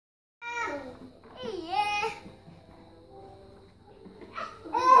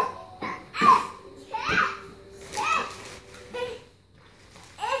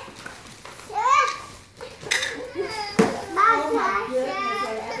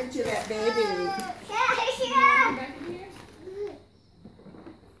To that baby.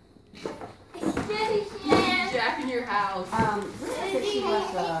 Jack in your house. Rita said she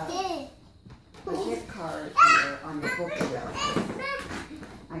left a gift card here on the bookshelf.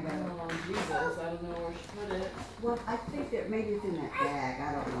 I got it. Oh, Jesus, I don't know where she put it. Well, I think that maybe it's in that bag.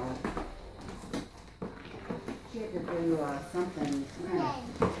 I don't know. She had to do something, some kind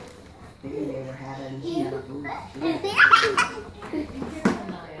of thing they were having. She had a booth.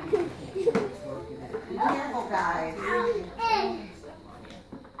 Be careful, guys.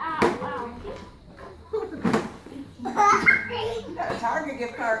 You got a Target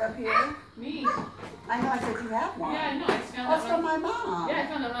gift card up here. Me? I know, I said you have one. Yeah, I know. I just found That's that from one. my mom. Yeah, I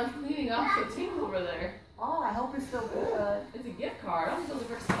found that when I was cleaning off the table over there. Oh, I hope it's still good. It's a gift card. I don't think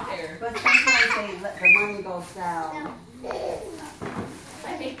it'll expire. But sometimes they let the money go down. I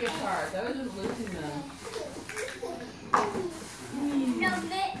hate gift cards. I always end up losing them.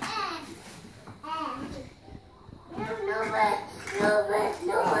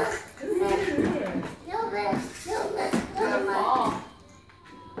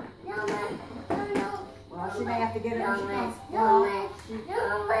 Well, she may have to get it when she comes.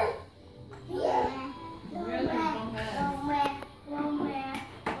 Really? Don't have.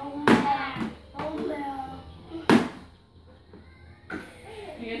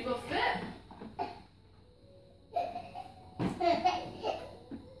 You guys both fit.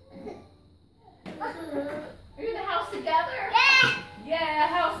 Are you in the house together? Yeah,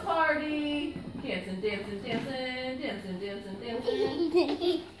 house party. Dancing, dancing, dancing, dancing, dancing,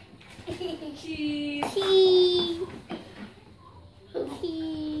 dancing. Cheese. Look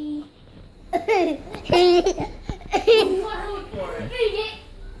for it.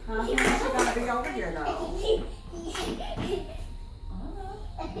 Huh? She's gonna be over here though.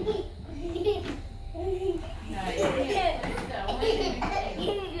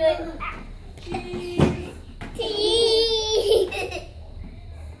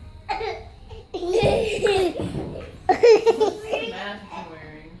 What's the mask you're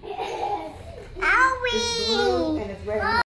wearing? It's blue and it's red.